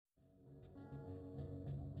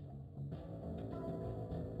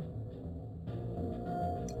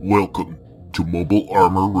Welcome to Mobile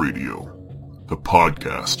Armor Radio, the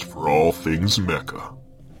podcast for all things mecha.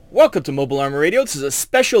 Welcome to Mobile Armor Radio. This is a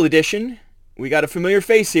special edition. We got a familiar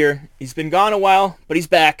face here. He's been gone a while, but he's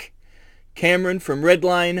back. Cameron from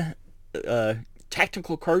Redline,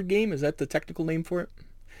 tactical card game. Is that the technical name for it?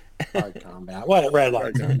 Hard combat. What?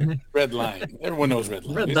 Redline. Redline. Everyone knows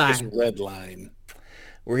Redline. Redline. It's just Redline.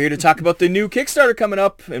 We're here to talk about the new Kickstarter coming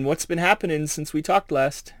up and what's been happening since we talked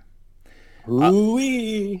last.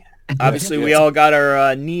 Ooh-wee. Obviously, we all got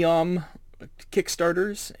our Neom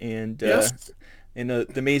Kickstarters and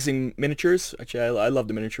the amazing miniatures. Actually, I love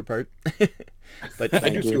the miniature part. But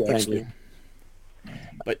Thank you.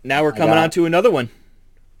 But now we're coming on to another one.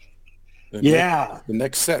 Yeah. The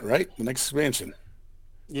next set, right? The next expansion.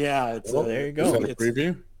 Yeah. It's there you go. Is that a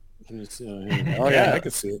preview? Oh, Yeah, I can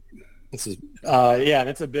see it. This is, and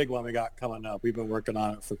it's a big one we got coming up. We've been working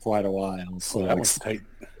on it for quite a while. So That one's tight.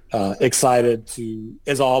 excited to,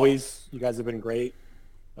 as always, you guys have been great.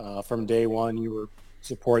 From day one, you were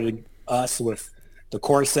supporting us with the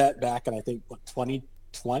core set back in, I think,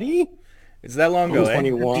 2020? It's that long ago,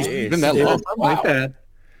 2021. eh? Been that long. Like that.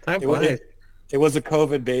 Time flies. It was a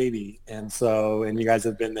COVID baby, and you guys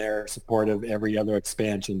have been there supportive every other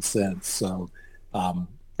expansion since. So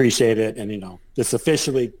appreciate it, and this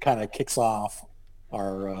officially kind of kicks off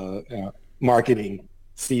our marketing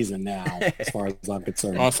season now, as far as I'm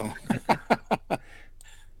concerned. Awesome.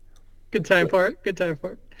 Good time for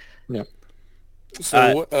it. Yeah.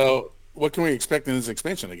 So what can we expect in this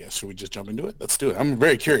expansion, I guess? Should we just jump into it? Let's do it. I'm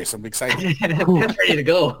very curious. I'm excited. It's ready to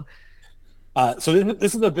go. So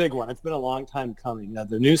this is a big one. It's been a long time coming. Now,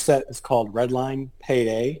 the new set is called Redline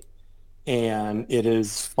Payday, and it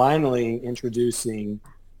is finally introducing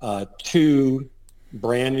two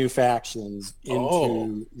brand new factions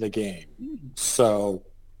into the game. So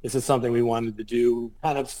this is something we wanted to do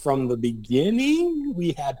kind of from the beginning.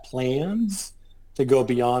 We had plans to go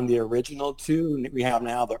beyond the original two. We have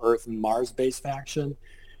now the Earth and Mars-based faction,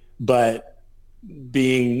 but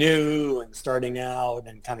being new and starting out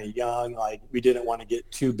and kind of young, we didn't want to get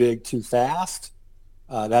too big too fast.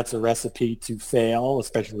 That's a recipe to fail,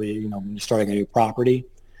 especially when you're starting a new property.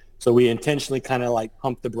 So we intentionally kind of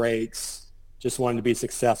pumped the brakes, just wanted to be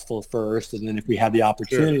successful first, and then if we had the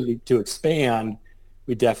opportunity to expand,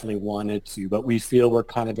 we definitely wanted to. But we feel we're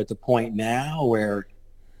kind of at the point now where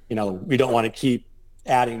we don't want to keep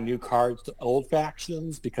adding new cards to old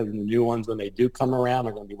factions, because the new ones, when they do come around,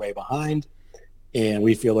 are going to be way behind. And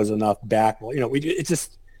we feel there's enough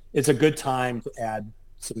it's a good time to add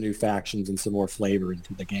some new factions and some more flavor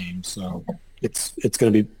into the game. So it's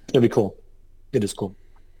going to be cool. It is cool.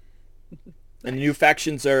 And the new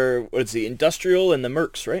factions are, the Industrial and the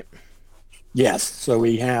Mercs, right? Yes. So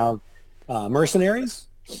we have Mercenaries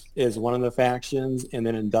is one of the factions, and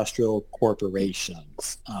then Industrial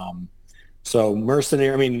Corporations. So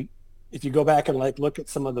Mercenary, if you go back and look at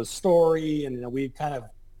some of the story, and we've kind of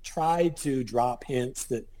tried to drop hints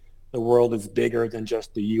that the world is bigger than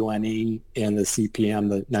just the UNE and the CPM,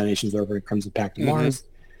 the Nine Nations Over Crimson Pact of Mars.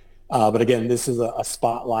 But again, this is a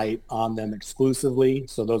spotlight on them exclusively.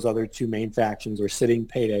 So those other two main factions are sitting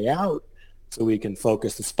Payday out, so we can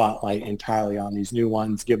focus the spotlight entirely on these new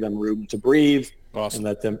ones, give them room to breathe, Awesome.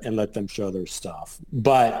 and let them show their stuff.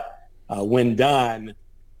 But when done,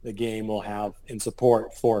 the game will have in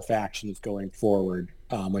support 4 factions going forward,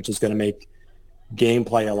 which is going to make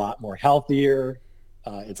gameplay a lot more healthier.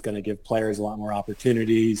 It's going to give players a lot more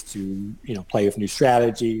opportunities to play with new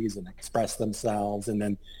strategies and express themselves, and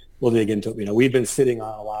then we'll dig into it. We've been sitting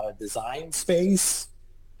on a lot of design space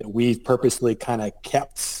that we've purposely kind of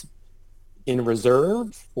kept in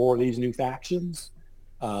reserve for these new factions,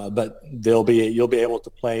 but you'll be able to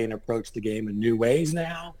play and approach the game in new ways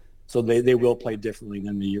now, so they will play differently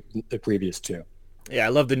than the previous two. Yeah, I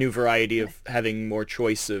love the new variety of having more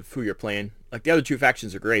choice of who you're playing. The other two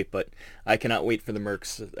factions are great, but I cannot wait for the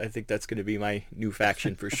Mercs. I think that's going to be my new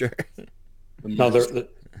faction for sure. No,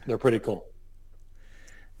 they're pretty cool.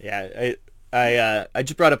 Yeah, I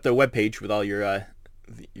just brought up the webpage with all your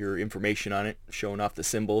information on it, showing off the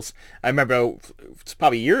symbols. I remember it's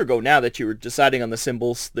probably a year ago now that you were deciding on the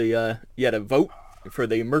symbols. You had a vote for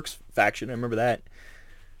the Mercs faction. I remember that.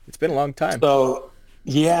 It's been a long time. So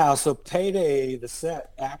Payday, the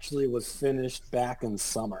set, actually was finished back in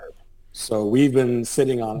summer. So we've been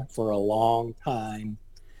sitting on it for a long time.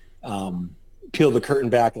 Peel the curtain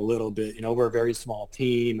back a little bit. We're a very small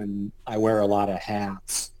team, and I wear a lot of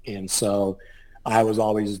hats. And so I was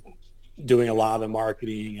always doing a lot of the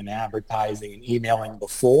marketing and advertising and emailing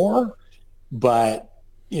before. But,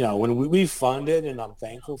 when we funded, and I'm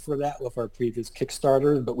thankful for that with our previous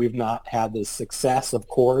Kickstarter, but we've not had the success, of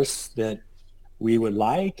course, that we would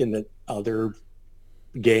like and that other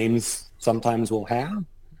games sometimes will have.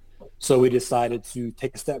 So we decided to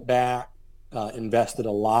take a step back, invested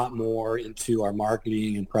a lot more into our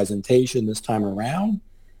marketing and presentation this time around.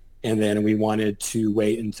 And then we wanted to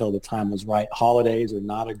wait until the time was right. Holidays are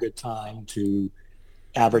not a good time to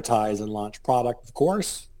advertise and launch product, of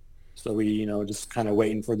course. So we, just kind of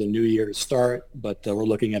waiting for the new year to start. But we're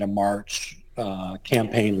looking at a March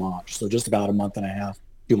campaign launch. So just about a month and a half,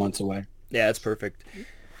 2 months away. Yeah, that's perfect.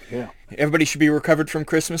 Yeah. Everybody should be recovered from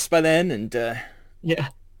Christmas by then and Yeah.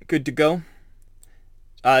 good to go.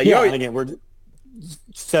 And again, we're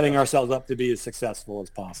setting ourselves up to be as successful as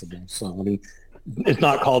possible. So, I mean, it's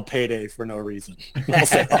not called Payday for no reason.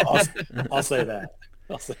 I'll say that.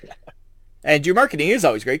 And your marketing is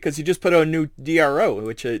always great because you just put out a new DRO,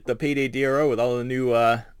 which the Payday DRO with all the new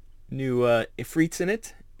Ifrits in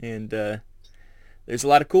it. And there's a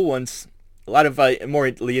lot of cool ones. A lot of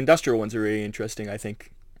more the industrial ones are really interesting, I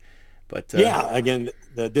think. But again,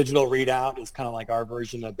 the digital readout is kind of like our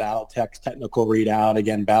version of BattleTech's technical readout.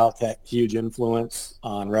 Again, BattleTech, huge influence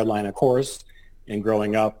on Redline, of course. And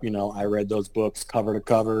growing up, I read those books cover to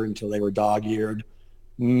cover until they were dog-eared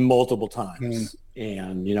multiple times.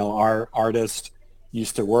 And, our artist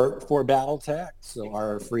used to work for BattleTech, so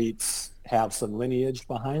our Freets have some lineage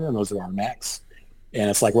behind them. Those are our mechs. And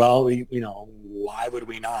it's like, well, why would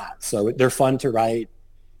we not? So they're fun to write.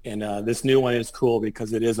 And this new one is cool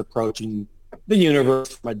because it is approaching the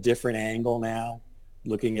universe from a different angle now,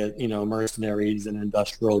 looking at, mercenaries and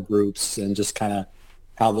industrial groups and just kind of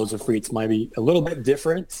how those Ifrits might be a little bit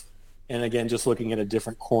different. And again, just looking at a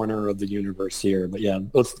different corner of the universe here. But yeah,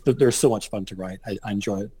 they're so much fun to write. I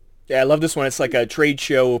enjoy it. Yeah, I love this one. It's like a trade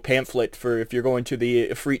show pamphlet for if you're going to the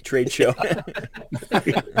Ifrit trade show.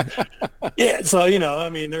 Yeah, so,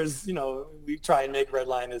 there's, we try and make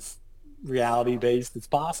Redline as reality-based as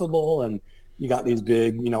possible. And you got these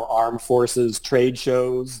big, armed forces trade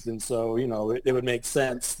shows. And so, it would make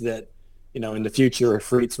sense that, in the future,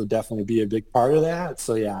 Ifrits would definitely be a big part of that.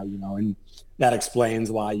 So, yeah, and that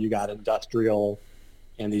explains why you got industrial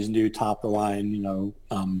and these new top-of-the-line,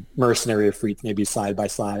 mercenary Ifrits maybe side by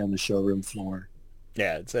side on the showroom floor.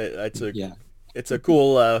 Yeah, it's a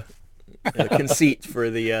cool conceit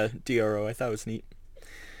for the DRO. I thought it was neat.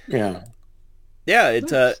 Yeah. Yeah,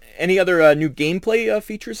 it's any other new gameplay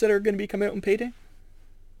features that are going to be coming out in Payday?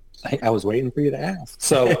 I was waiting for you to ask.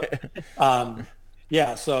 So,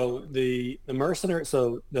 so the mercenary,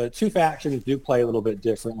 so the two factions do play a little bit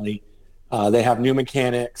differently. They have new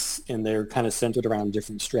mechanics, and they're kind of centered around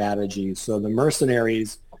different strategies. So the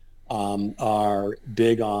mercenaries are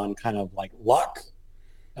big on kind of like luck.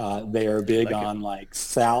 They are big on like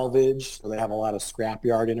salvage. So they have a lot of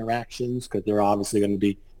scrapyard interactions because they're obviously going to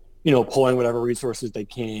be, pulling whatever resources they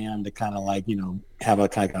can to kind of like, have a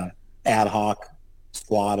kind of ad hoc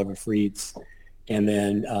squad of Ifrits. And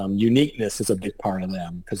then uniqueness is a big part of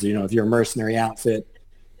them because, if you're a mercenary outfit,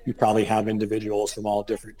 you probably have individuals from all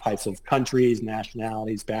different types of countries,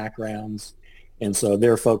 nationalities, backgrounds. And so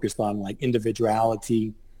they're focused on like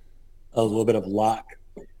individuality, a little bit of luck,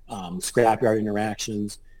 scrapyard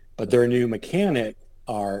interactions. But their new mechanic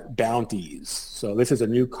are bounties. So this is a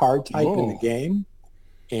new card type in the game.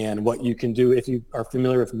 And what you can do, if you are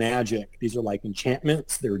familiar with Magic, these are like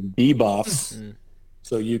enchantments. They're debuffs.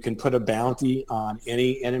 So you can put a bounty on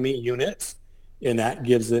any enemy unit, and that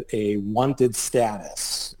gives it a wanted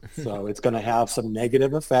status. So it's going to have some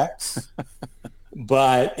negative effects.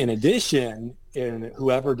 But in addition,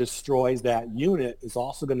 whoever destroys that unit is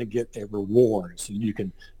also going to get a reward. So you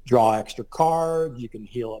can draw extra cards, you can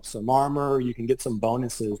heal up some armor, you can get some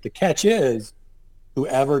bonuses. The catch is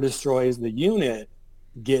whoever destroys the unit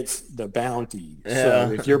gets the bounty. Yeah.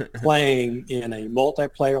 So if you're playing in a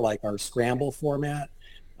multiplayer like our Scramble format,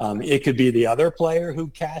 it could be the other player who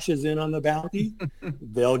cashes in on the bounty.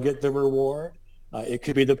 They'll get the reward. It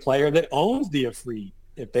could be the player that owns the Ifrit.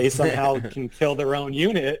 If they somehow can kill their own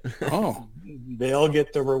unit, they'll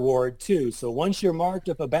get the reward too. So once you're marked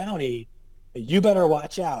up a bounty, you better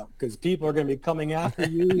watch out because people are going to be coming after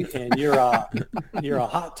you, and you're a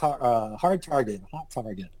hard target.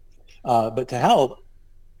 But to help,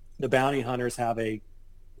 the bounty hunters have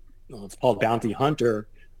it's called Bounty Hunter,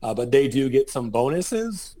 but they do get some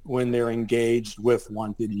bonuses when they're engaged with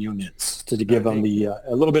wanted units to give them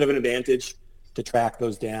a little bit of an advantage to track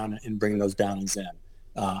those down and bring those bounties in,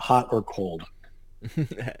 hot or cold.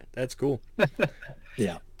 That's cool.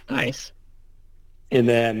 Yeah. Nice. And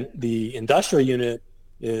then the industrial unit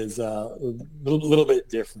is a little bit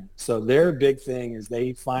different. So their big thing is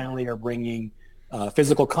they finally are bringing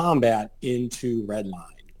physical combat into Redline.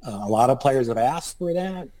 A lot of players have asked for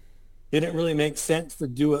that, didn't really make sense to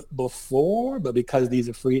do it before, but because these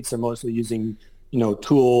Afrits are mostly using,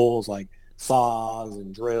 tools like saws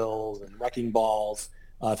and drills and wrecking balls,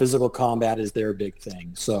 physical combat is their big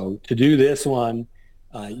thing. So to do this one,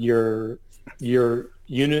 your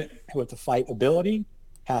unit with the fight ability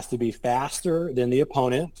has to be faster than the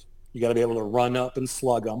opponent. You got to be able to run up and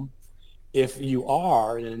slug them. If you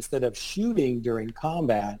are, and instead of shooting during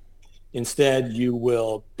combat, instead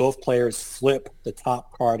both players flip the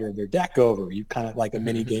top card of their deck over. You kind of like a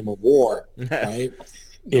mini game of war, right?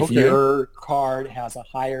 If your card has a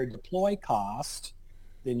higher deploy cost,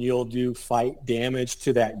 then you'll do fight damage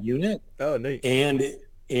to that unit. Oh, neat. And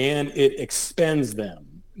it expends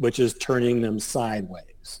them, which is turning them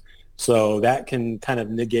sideways. So that can kind of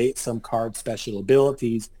negate some card special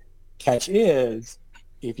abilities. Catch is,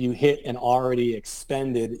 if you hit an already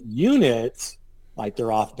expended unit, like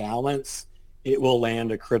they're off balance, it will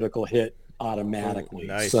land a critical hit automatically.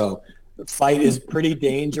 Oh, nice. So the fight is pretty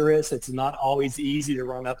dangerous. It's not always easy to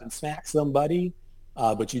run up and smack somebody,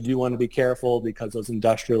 but you do want to be careful because those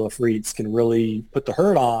industrial Afrits can really put the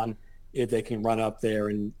hurt on if they can run up there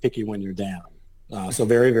and pick you when you're down. So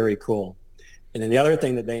very, very cool. And then the other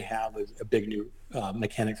thing that they have is a big new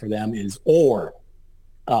mechanic for them is ore.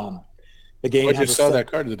 The game I just saw that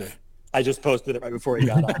card today. I just posted it right before he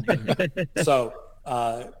got on. So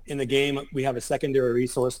in the game, we have a secondary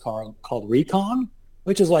resource called Recon,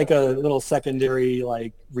 which is like a little secondary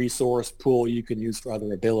resource pool you can use for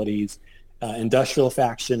other abilities. Industrial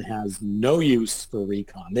Faction has no use for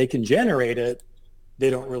Recon. They can generate it. They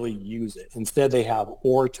don't really use it. Instead, they have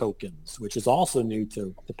ore tokens, which is also new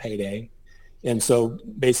to Payday. And so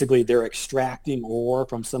basically they're extracting ore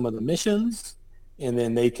from some of the missions, and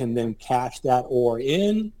then they can then cash that ore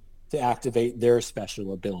in to activate their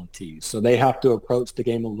special abilities. So they have to approach the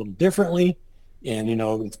game a little differently.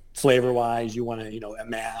 And, flavor-wise, you want to,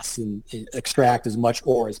 amass and extract as much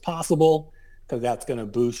ore as possible because that's going to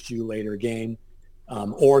boost you later game.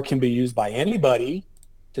 Ore can be used by anybody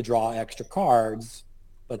to draw extra cards,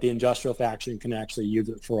 but the Industrial Faction can actually use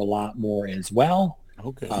it for a lot more as well.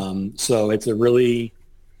 Okay. So it's a really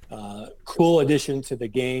cool addition to the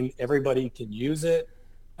game. Everybody can use it,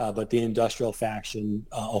 but the Industrial Faction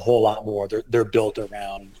a whole lot more. They're built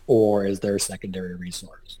around ore as their secondary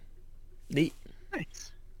resource. Neat.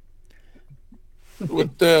 Nice.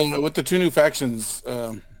 With the two new factions,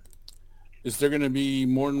 is there going to be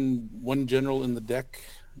more than one general in the deck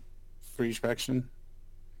for each faction?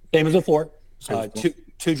 Same as before. Same as before.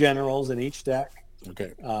 Two generals in each deck.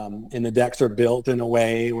 Okay. And the decks are built in a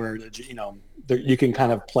way where you can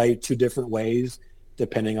kind of play two different ways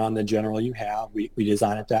depending on the general you have. We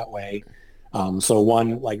design it that way. So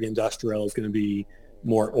one, like industrial, is going to be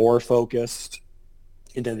more ore focused,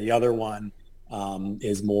 and then the other one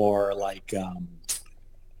is more like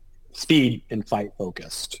speed and fight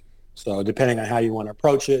focused. So depending on how you want to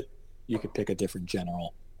approach it, you could pick a different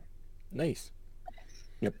general. Nice.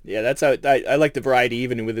 Yep. Yeah, that's how I like the variety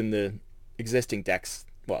even within the existing decks.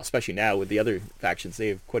 Well, especially now with the other factions, they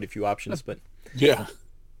have quite a few options. But Yeah.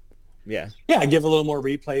 yeah, give a little more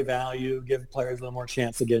replay value, give players a little more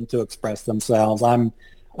chance again to express themselves. I'm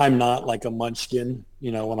not like a munchkin,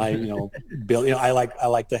 when I build. I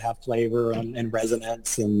like to have flavor and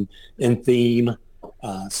resonance and theme.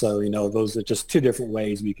 So those are just two different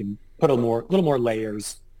ways we can put a little more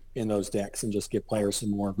layers in those decks and just give players some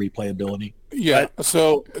more replayability. Yeah.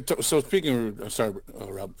 So speaking of, sorry,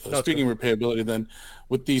 Rob. Speaking of replayability, then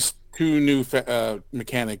with these two new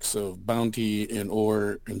mechanics of bounty and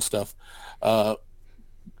ore and stuff, that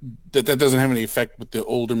doesn't have any effect with the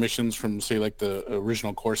older missions from, say, like the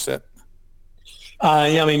original core set.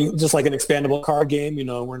 Just like an expandable card game,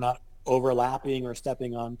 we're not overlapping or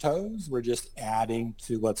stepping on toes. We're just adding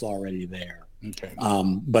to what's already there. Okay.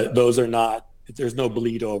 But those are not. There's no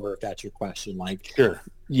bleed over, if that's your question. Sure.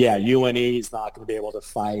 Yeah, UNE is not going to be able to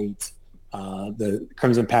fight. The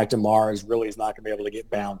Crimson Pact of Mars really is not going to be able to get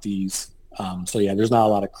bounties. So yeah, there's not a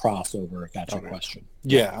lot of crossover, if that's your question.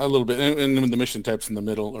 Yeah, a little bit. And the mission types in the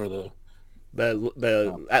middle, or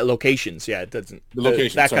the at locations. Yeah, it doesn't. The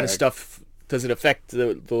locations, that kind of stuff. Does it affect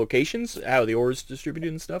the locations, how the ore is distributed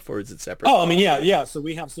and stuff, or is it separate? Oh, yeah. So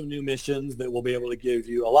we have some new missions that we'll be able to give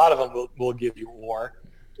you. A lot of them will give you ore.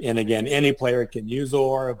 And again, any player can use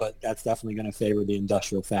ore, but that's definitely going to favor the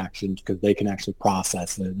Industrial Faction because they can actually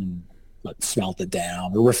process it and smelt it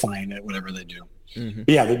down or refine it, whatever they do. Mm-hmm.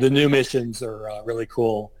 But yeah, the new missions are really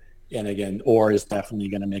cool. And again, ore is definitely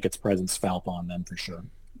going to make its presence felt on them for sure.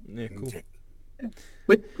 Yeah, cool. Okay.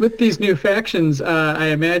 With these new factions, I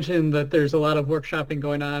imagine that there's a lot of workshopping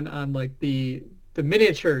going on like the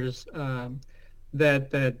miniatures.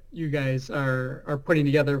 that you guys are putting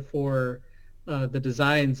together for the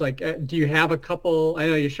designs. Like, do you have a couple? I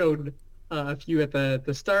know you showed a few at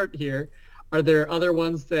the start here. Are there other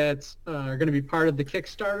ones that are going to be part of the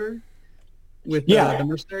Kickstarter with the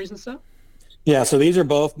mercenaries and stuff? Yeah, so these are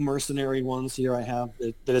both mercenary ones here I have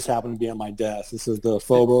that just happen to be on my desk. This is the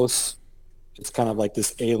Phobos. It's kind of like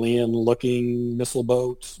this alien-looking missile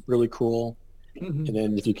boat, really cool. Mm-hmm. And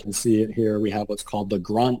then if you can see it here, we have what's called the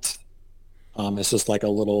Grunt. It's just like a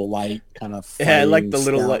little light kind of. Yeah, I like the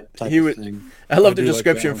little light. I love the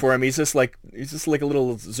description for him. He's just like a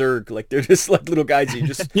little Zerg. Like they're just like little guys. You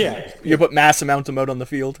just you put mass amounts of them out on the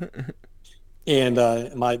field. And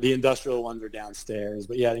the industrial ones are downstairs.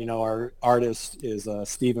 But yeah, our artist is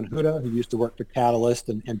Stephen Huda, who used to work for Catalyst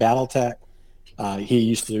and BattleTech. He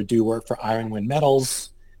used to do work for Ironwind Metals.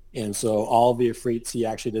 And so all the Ifrits, he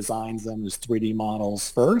actually designs them as 3D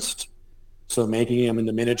models first. So making them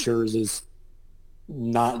into miniatures is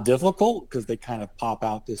not difficult because they kind of pop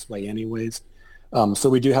out this way anyways. So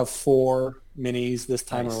we do have 4 minis this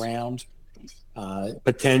time around.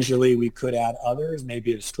 Potentially we could add others,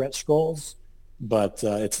 maybe as stretch goals. But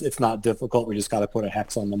it's not difficult. We just got to put a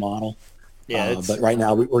hex on the model. Yeah. But right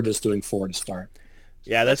now we're just doing 4 to start.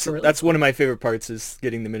 Yeah, that's one of my favorite parts is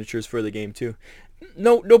getting the miniatures for the game too.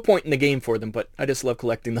 No point in the game for them, but I just love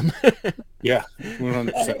collecting them. Yeah,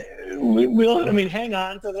 100%. Hang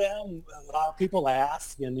on to them. A lot of people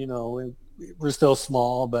ask, and we're still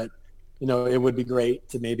small, but it would be great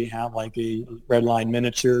to maybe have like a Redline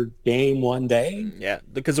miniature game one day. Yeah,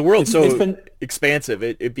 because the world's expansive.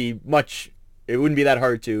 It wouldn't be that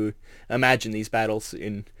hard to imagine these battles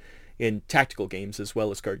in tactical games as well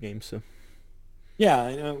as card games. So.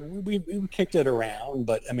 Yeah, we kicked it around,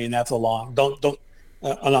 but that's a long. Don't.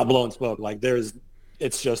 I'm not blowing smoke. Like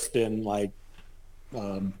it's just been like,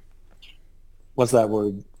 what's that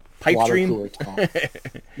word? Pipe Water dream. Cooler talk.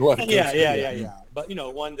 Yeah. But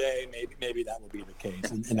one day maybe that will be the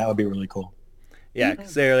case, and that would be really cool. Yeah,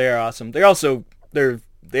 because they are awesome. They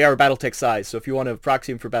are BattleTech size, so if you want to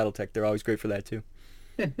proxy them for BattleTech, they're always great for that too.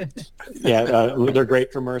 Yeah, they're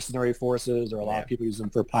great for mercenary forces, or a lot of people use them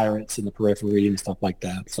for pirates in the periphery and stuff like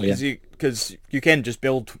that. So yeah, because you can just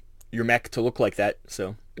build your mech to look like that.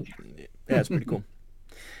 So yeah, it's pretty cool.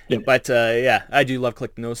 Yep. But I do love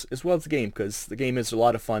collecting those as well as the game because the game is a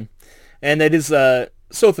lot of fun, and it is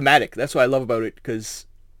so thematic. That's what I love about it because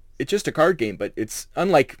it's just a card game, but it's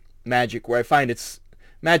unlike Magic, where I find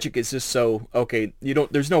Magic is just so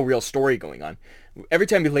there's no real story going on. Every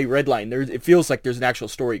time you play Redline, it feels like there's an actual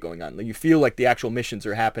story going on. Like you feel like the actual missions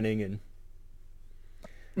are happening, and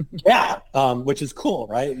which is cool,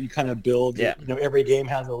 right? You kind of build. Yeah. Every game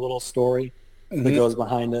has a little story that goes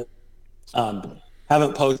behind it.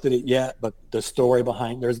 Haven't posted it yet, but the story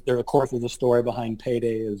behind there's a story behind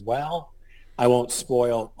Payday as well. I won't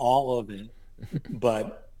spoil all of it,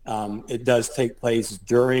 but it does take place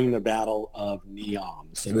during the Battle of Neom.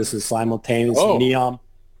 So this is simultaneous.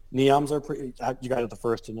 Neom's you guys are the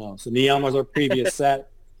first to know. So Neom was our previous set.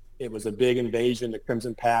 It was a big invasion, the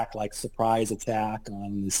Crimson Pact, like surprise attack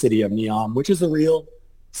on the city of Neom, which is a real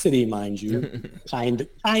city, mind you,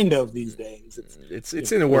 kind of these days.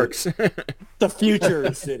 It's in the works. The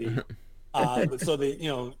future city. So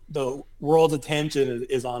the world's attention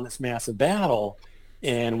is on this massive battle,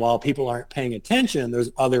 and while people aren't paying attention,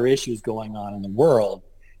 there's other issues going on in the world.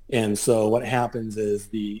 And so what happens is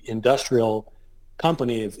the industrial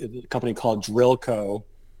company is a company called Drillco.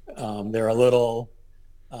 They're a little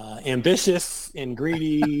ambitious and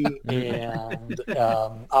greedy and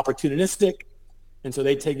opportunistic. And so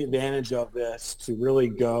they take advantage of this to really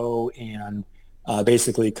go and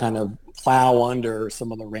basically kind of plow under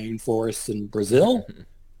some of the rainforests in Brazil.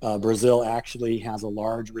 Brazil actually has a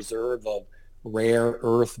large reserve of rare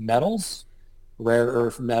earth metals. Rare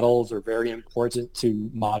earth metals are very important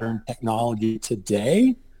to modern technology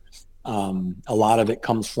today. A lot of it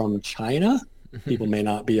comes from China. People may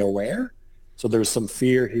not be aware. So there's some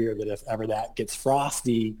fear here that if ever that gets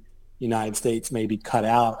frosty, the United States may be cut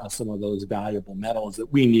out of some of those valuable metals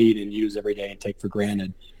that we need and use every day and take for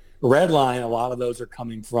granted. Redline, a lot of those are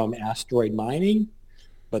coming from asteroid mining,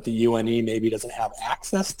 but the UNE maybe doesn't have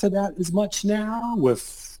access to that as much now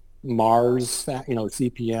with Mars,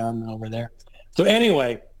 CPM over there. So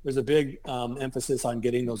anyway, there's a big emphasis on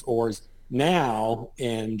getting those ores now,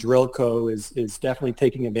 and Drillco is definitely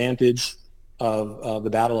taking advantage of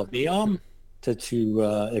the Battle of Neom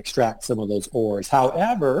to extract some of those ores.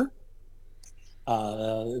 However,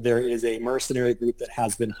 there is a mercenary group that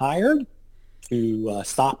has been hired to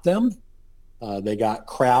stop them. They got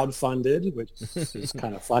crowdfunded, which is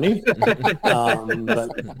kind of funny.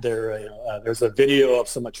 But there's a video of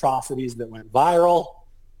some atrocities that went viral,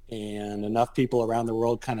 and enough people around the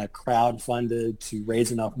world kind of crowdfunded to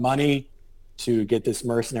raise enough money to get this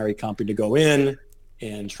mercenary company to go in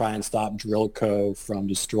and try and stop Drillco from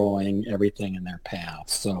destroying everything in their path.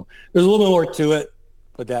 So there's a little bit more to it,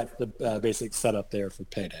 but that's the basic setup there for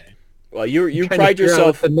Payday. Well, you pride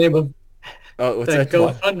yourself. The name of what's that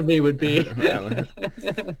that? GoFundMe would be.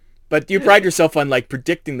 But you pride yourself on like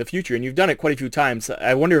predicting the future, and you've done it quite a few times.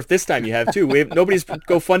 I wonder if this time you have too. Nobody's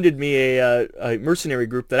GoFunded me a mercenary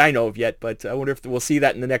group that I know of yet, but I wonder if we'll see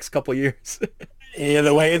that in the next couple of years. Yeah,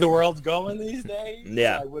 the way the world's going these days,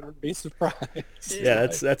 yeah, I wouldn't be surprised. Yeah,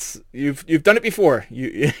 that's you've done it before.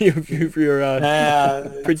 You're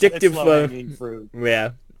predictive. It's low-hanging fruit.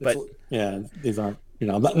 Yeah, but these aren't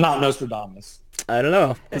not Nostradamus. I don't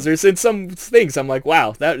know, because there's in some things I'm like,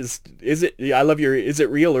 wow, that is it? I love your. Is it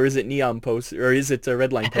real or is it neon post or is it a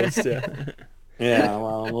Redline post? Yeah,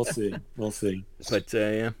 well, we'll see. But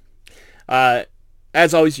yeah.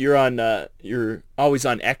 As always, you're always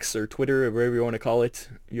on X or Twitter or whatever you want to call it.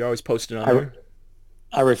 You're always posting on there.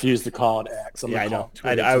 I refuse to call it X. I know.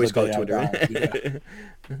 I always call it Twitter.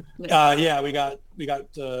 We got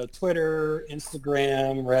Twitter,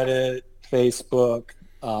 Instagram, Reddit, Facebook.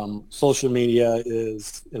 Social media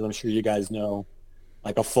is, as I'm sure you guys know,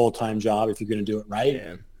 like a full-time job if you're going to do it right.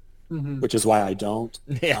 Yeah. Mm-hmm. Which is why I don't.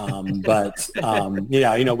 Yeah. We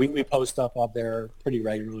post stuff up there pretty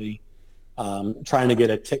regularly. Trying to get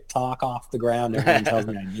a TikTok off the ground. Everyone tells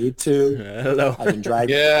me I need to. I've been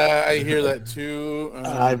dragging. Yeah, I hear that too.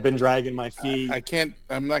 I've been dragging my feet. I can't.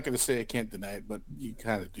 I'm not going to say I can't deny it, but you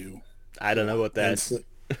kind of do. I don't know what that.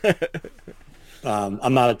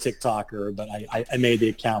 I'm not a TikToker, but I made the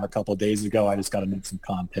account a couple of days ago. I just got to make some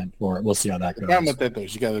content for it. We'll see how that goes. The problem with that though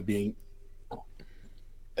is you got to be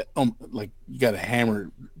you got to hammer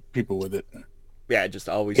people with it. Yeah, just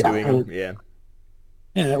always doing them. Yeah.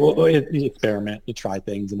 Yeah, well, you experiment, you try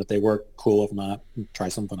things, and if they work, cool. If not, try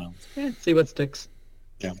something else. Yeah, see what sticks.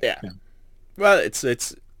 Yeah. Well, it's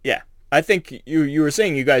I think you were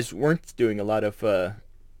saying you guys weren't doing a lot of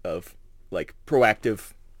like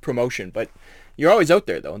proactive promotion, but you're always out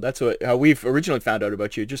there though. That's how we've originally found out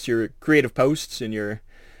about you. Just your creative posts and you've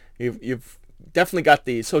definitely got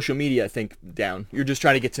the social media, I think, down. You're just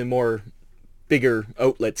trying to get to more bigger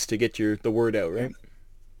outlets to get the word out, right?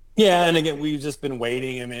 Yeah, and again, we've just been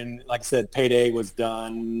waiting. I mean, like I said, Payday was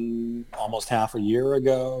done almost half a year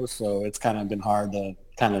ago, so it's kind of been hard to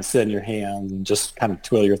kind of sit in your hands and just kind of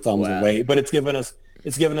twiddle your thumbs and wait. But it's given us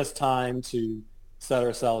time to set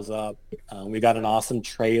ourselves up. We got an awesome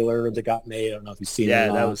trailer that got made. I don't know if you've seen it.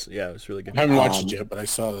 It was really good. I haven't watched it yet, but I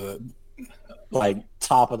saw that. Like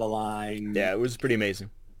top of the line. Yeah, it was pretty amazing.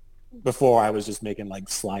 Before I was just making like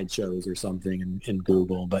slideshows or something in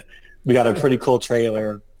Google, but we got a pretty cool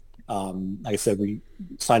trailer. Like I said, we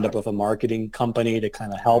signed up with a marketing company to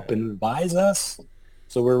kind of help and advise us.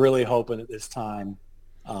 So we're really hoping at this time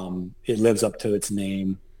it lives up to its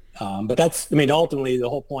name. But ultimately the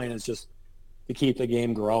whole point is just to keep the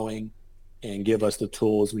game growing and give us the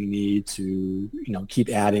tools we need to, keep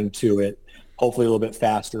adding to it. Hopefully a little bit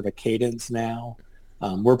faster of a cadence now.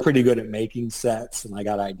 We're pretty good at making sets, and I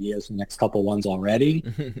got ideas for the next couple ones already.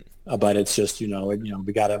 But it's just,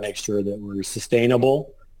 we got to make sure that we're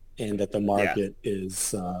sustainable and that the market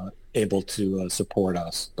is able to support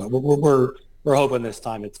us. But we're hoping this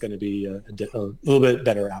time it's going to be a little bit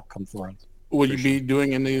better outcome for us. Will you be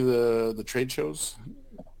doing any of the trade shows?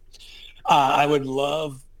 I would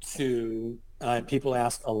love to. People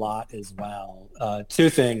ask a lot as well.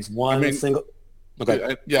 Two things. One,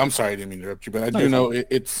 Okay. I'm sorry, I didn't mean to interrupt you, but I do know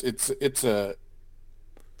it's a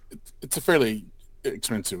fairly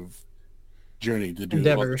expensive journey to do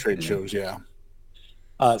all the trade shows. Yeah.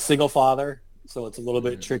 Single father, so it's a little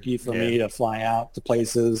bit tricky for me to fly out to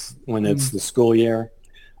places when it's the school year.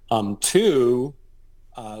 Two,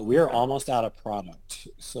 we are almost out of product.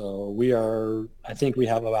 So I think we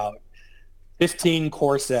have about 15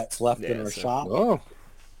 core sets left in our shop. Oh.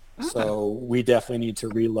 So we definitely need to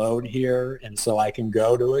reload here, and so I can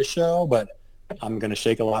go to a show, but I'm going to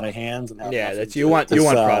shake a lot of hands and have you want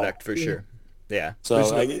product for sure. Yeah.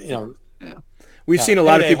 So we've seen a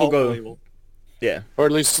lot of people go. Yeah. Or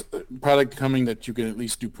at least product coming that you can at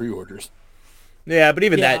least do pre-orders. Yeah, but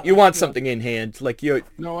even that, you want something in hand. Like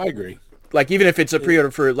No, I agree. Like even if it's a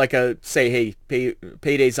pre-order for like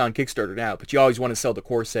Payday's on Kickstarter now, but you always want to sell the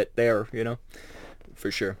core set there,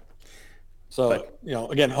 for sure. So,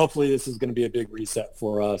 again, hopefully this is going to be a big reset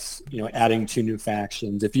for us, adding 2 new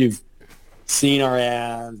factions. If you've seen our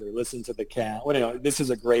ads or listened to the cat, this is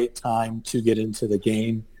a great time to get into the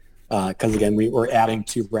game because, again, we're adding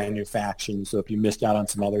 2 brand new factions. So if you missed out on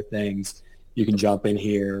some other things, you can jump in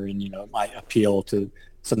here and, it might appeal to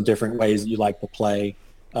some different ways that you like to play.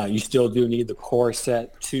 You still do need the core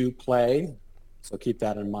set to play, so keep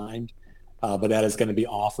that in mind. But that is going to be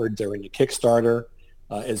offered during the Kickstarter,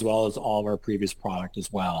 as well as all of our previous product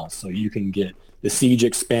as well. So you can get the Siege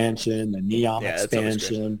expansion, the Neon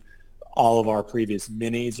expansion. All of our previous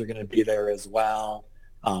minis are going to be there as well.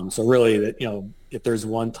 So really, if there's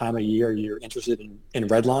one time a year you're interested in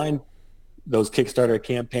Redline, those Kickstarter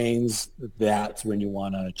campaigns, that's when you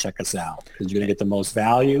want to check us out because you're going to get the most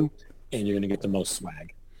value and you're going to get the most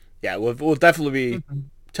swag. Yeah, we'll definitely be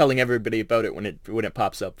telling everybody about it when it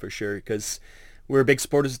pops up for sure because we're big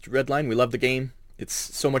supporters of Redline. We love the game. It's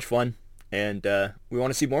so much fun, and we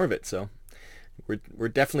want to see more of it. So we're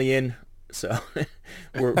definitely in. So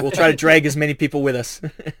we'll try to drag as many people with us.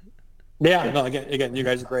 Yeah, no, again, you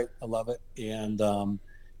guys are great. I love it, and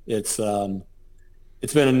it's been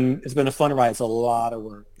a fun ride. It's a lot of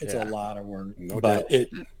work. A lot of work, but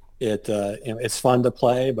it's fun to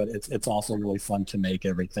play, but it's also really fun to make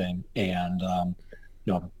everything. And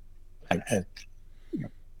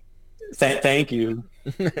thank you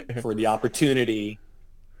for the opportunity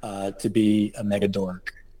to be a mega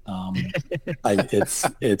dork.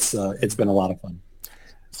 It's been a lot of fun.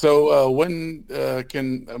 So when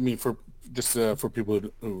for people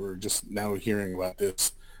who are just now hearing about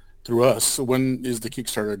this through us, when is the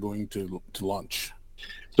Kickstarter going to launch?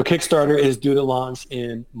 So Kickstarter is due to launch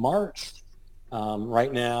in March.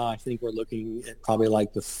 Right now, I think we're looking at probably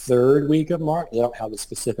like the 3rd week of March. I don't have a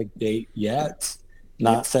specific date yet.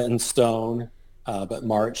 Not set in stone, but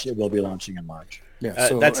March, it will be launching in March. Yeah,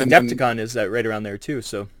 that's Adepticon is right around there too.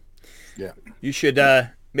 So yeah, you should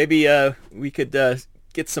maybe we could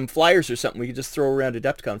get some flyers or something. We could just throw around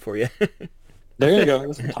Adepticon for you. There you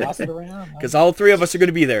go. Just toss it around. Because all 3 of us are going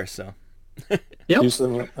to be there. So do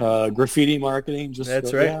some graffiti marketing.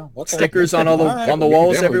 That's right. Yeah, okay. Stickers on on the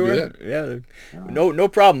walls everywhere. Yeah, no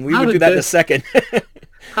problem. We would do that in a second.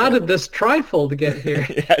 How did this trifold get here?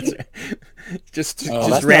 Just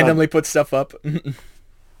randomly put stuff up.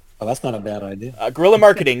 Oh, that's not a bad idea. Guerrilla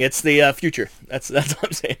marketing. It's the future. That's what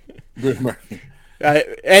I'm saying. Guerrilla marketing.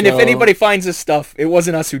 And if anybody finds this stuff, it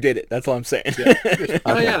wasn't us who did it. That's all I'm saying.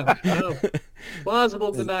 Oh, yeah.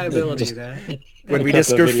 Plausible deniability there. When we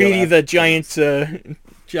just graffiti the giant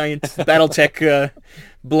BattleTech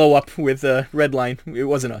blow up with Redline, it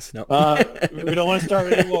wasn't us. No. We don't want to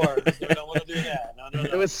start any wars. We don't want to do that. No.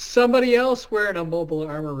 It was somebody else wearing a Mobile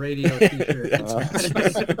Armor Radio t-shirt.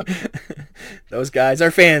 Those guys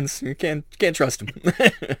are fans. You can't trust them.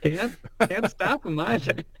 Can't stop them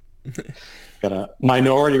either. Got a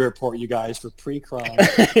Minority Report, you guys, for pre-crime.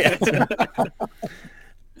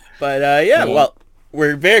 But well,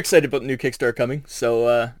 we're very excited about the new Kickstarter coming.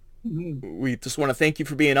 So we just want to thank you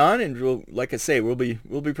for being on, and like I say, we'll be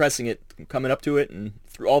pressing it, coming up to it, and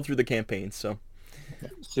all through the campaign. So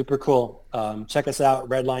super cool. Check us out,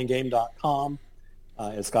 redlinegame.com.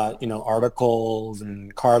 It's got articles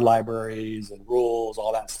and card libraries and rules,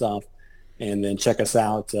 all that stuff. And then check us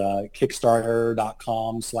out,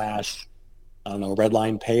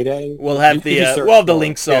 Kickstarter.com/Redline Payday. We'll have the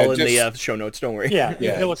links all in the show notes. Don't worry. Yeah,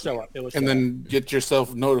 it will show up. And then get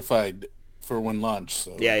yourself notified for when launch.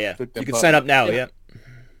 So yeah. You can sign up now.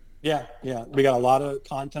 Yeah. We got a lot of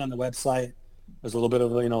content on the website. There's a little bit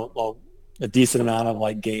of a decent amount of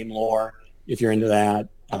like game lore if you're into that.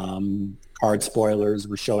 Card spoilers.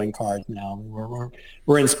 We're showing cards now.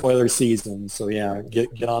 We're in spoiler season, so yeah,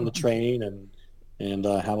 get on the train and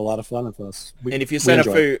have a lot of fun with us. And if you sign up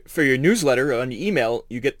for your newsletter on email,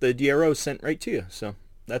 you get the DRO sent right to you. So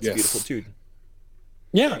that's beautiful too.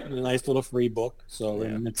 Yeah, a nice little free book. So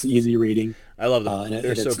and it's easy reading. I love them.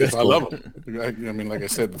 They're so good. I love them. I mean, like I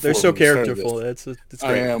said before, they're so characterful. It's great.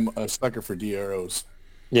 I am a sucker for DROs.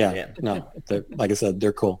 Yeah. No, like I said,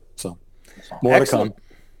 they're cool. So more Excellent. to come.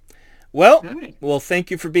 Well,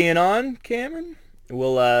 thank you for being on, Cameron.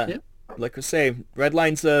 We'll, like I say,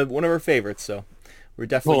 Redline's one of our favorites, so we're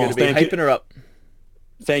definitely going to be hyping her up.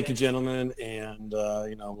 Thank you, gentlemen, and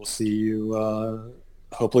we'll see you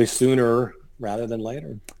hopefully sooner rather than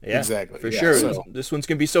later. Yeah, exactly. For sure. So. This one's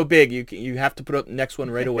going to be so big, you have to put up the next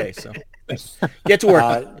one right away. So get to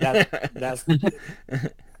work.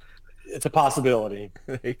 It's a possibility.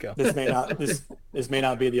 There you go. This may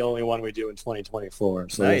not be the only one we do in 2024.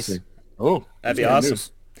 So nice. We'll see. Oh, that'd be awesome.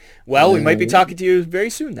 News. Well, we might be talking to you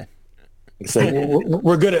very soon then. So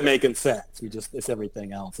we're good at making sets. It's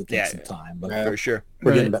everything else. It takes some time, but for sure.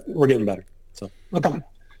 We're getting better. So okay.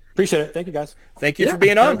 Appreciate it. Thank you guys. Thank you for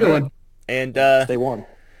being on. Good one. And Stay warm.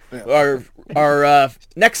 our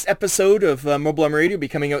next episode of Mobile Armor Radio will be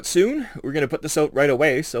coming out soon. We're going to put this out right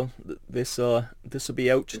away, so this will be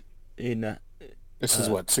out in... This is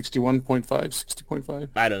what, 61.5, 60.5?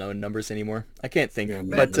 I don't know numbers anymore. I can't think. Yeah,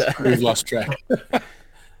 but we've lost track.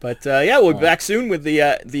 But yeah, we'll be back soon with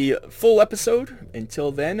the full episode.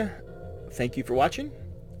 Until then, thank you for watching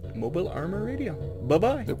Mobile Armor Radio.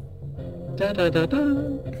 Bye-bye. Yep. Da da da da.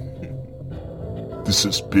 This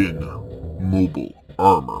has been Mobile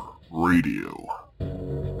Armor Radio.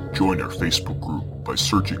 Join our Facebook group by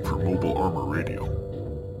searching for Mobile Armor Radio.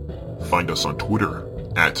 Find us on Twitter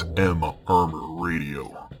at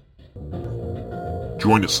 @MArmorRadio.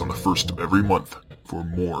 Join us on the first of every month for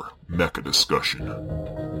more mecha discussion.